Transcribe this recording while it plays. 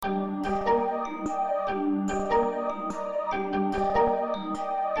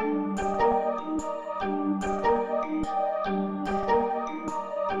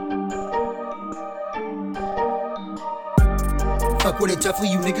Fuck with it toughly,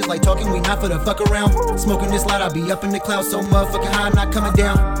 you niggas like talking, we not for the fuck around. Smoking this loud, I be up in the clouds so motherfucking high, I'm not coming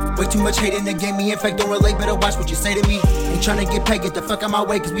down. Way too much hate in the game, me in fact don't relate, better watch what you say to me. Ain't tryna get paid, get the fuck out my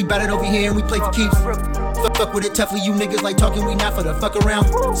way, cause we bout it over here and we play for keeps. Fuck with it toughly, you niggas like talking, we not for the fuck around.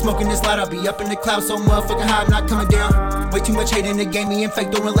 Smoking this loud, I be up in the clouds so motherfucking high, I'm not coming down. Way too much hate in the game, me in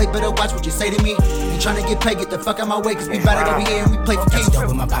fact don't relate, better watch what you say to me. Ain't tryna get paid, get the fuck out my way, cause we bout it over here and we play for keeps.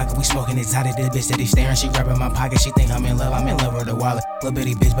 Dope in my pocket, we smoking exotic. This bitch steady staring, she grabbing my pocket. She think I'm in love with her wallet. Little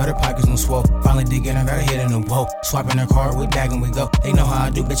bitty bitch, but her pockets on swole. Finally digging her, got her hit in the wall. Swapping her car, we back and we go. They know how I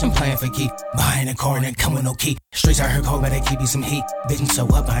do, bitch, I'm playing for keep. Behind the car and they come with no key. Streets out here cold, but they keep you some heat. Bitch, I'm so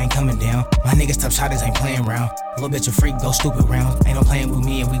up, I ain't coming down. My niggas tough shotters ain't playing round. Little bitch a freak, go stupid rounds. Ain't no playing with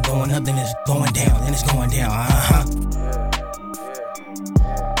me, and we going up, then it's going down, then it's going down.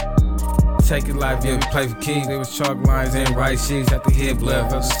 Take it life, yeah, we play for keys. There was chalk lines and right sheets. Had to hit blood,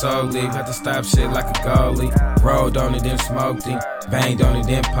 felt the soul leave. Had to stop shit like a goalie. Rolled on it, then smoked him. Banged on it,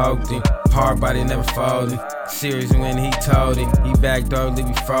 then poked him. Hard body never folded. Serious when he told it. He backdoored, leave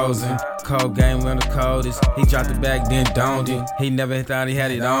me frozen. Cold game on the coldest. He dropped the bag, then doned it. He never thought he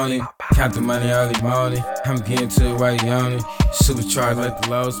had it on him. Count the money early morning. I'm getting to it while he on it. Supercharged like the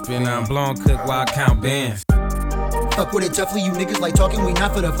low spin. I'm blowing cook while I count bands. Fuck with it toughly, you niggas like talking, we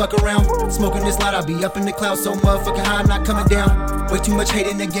not for the fuck around. Smoking this loud, I be up in the clouds so motherfucking high, I'm not coming down. Way too much hate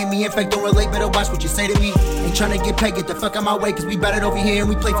in the game, me in fact don't relate, better watch what you say to me. Ain't tryna get paid, get the fuck out my way, cause we bout it over here and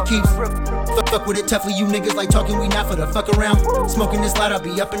we play for keeps. Fuck with it toughly, you niggas like talking, we not for the fuck around. Smoking this loud, I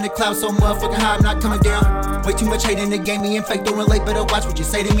be up in the clouds so motherfucking high, I'm not coming down. Way too much hate in the game, me in fact don't relate, better watch what you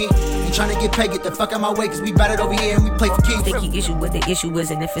say to me. Ain't tryna get paid, get the fuck out my way, cause we bout it over here and we play for keeps. Sticky issue what the issue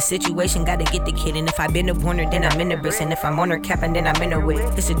is, and if a situation gotta get the kid, and if I been a borner, then I'm in the bricks, and if I'm on her capping, then I'm in her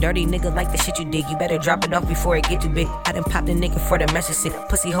with. It's a dirty nigga like the shit you dig, you better drop it off before it get too big. I done popped a nigga for the message sick.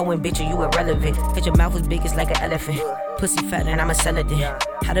 Pussy hoe and bitch, you irrelevant. Cause your mouth was big, it's like an elephant. Pussy fat and I'ma sell it then.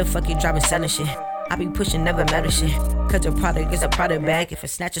 How the fuck you driving selling shit? I be pushing never matter shit. Cause the product is a product bag. If it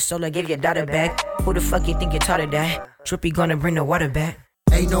snatch your soul, I give your daughter back. Who the fuck you think you taught her that? Drippy gonna bring the water back.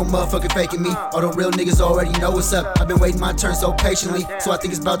 Ain't no motherfucking faking me. All the real niggas already know what's up. I've been waiting my turn so patiently, so I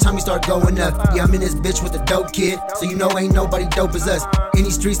think it's about time we start going up. Yeah, I'm in this bitch with the dope kid, so you know ain't nobody dope as us. Any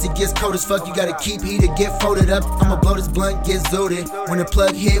streets that gets cold as fuck, you gotta keep heat to get folded up. I'ma blow this blunt, get zooted. When the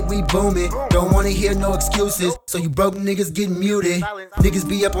plug hit, we boom it. Don't wanna hear no excuses, so you broke niggas getting muted. Niggas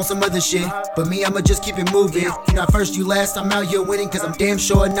be up on some other shit, but me, I'ma just keep it moving. You not first, you last, I'm out here winning, cause I'm damn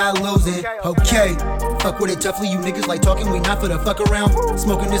sure not losing. Okay, fuck with it toughly, you niggas like talking, we not for the fuck around.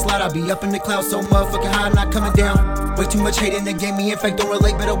 Smoking this loud, I be up in the clouds so motherfucking high, I'm not coming down. Way too much hate in the game, me in fact don't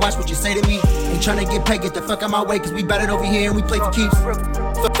relate, better watch what you say to me. Ain't tryna get paid, get the fuck out my way, cause we bout it over here and we play for keeps.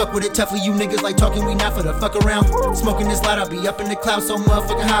 Fuck with it toughly, you niggas like talking, we not for the fuck around. Smoking this loud, I be up in the clouds so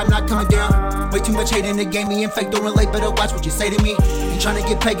motherfucking high, I'm not coming down. Way too much hate in the game, me in fact don't relate, better watch what you say to me. Ain't tryna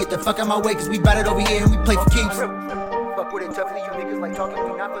get paid, get the fuck out my way, cause we bout it over here and we play for keeps. Fuck with it toughly, you niggas like talking,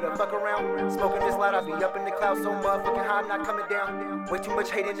 we not for the fuck around. Smoking this loud, I be up in the clouds so motherfucking high, I'm not coming down. Way too much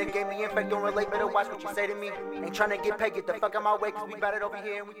hate in the game, me in fact don't relate, better watch what you say to me. Ain't tryna get paid, get the fuck out my way, cause we bout it over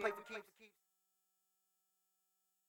here and we play for keeps.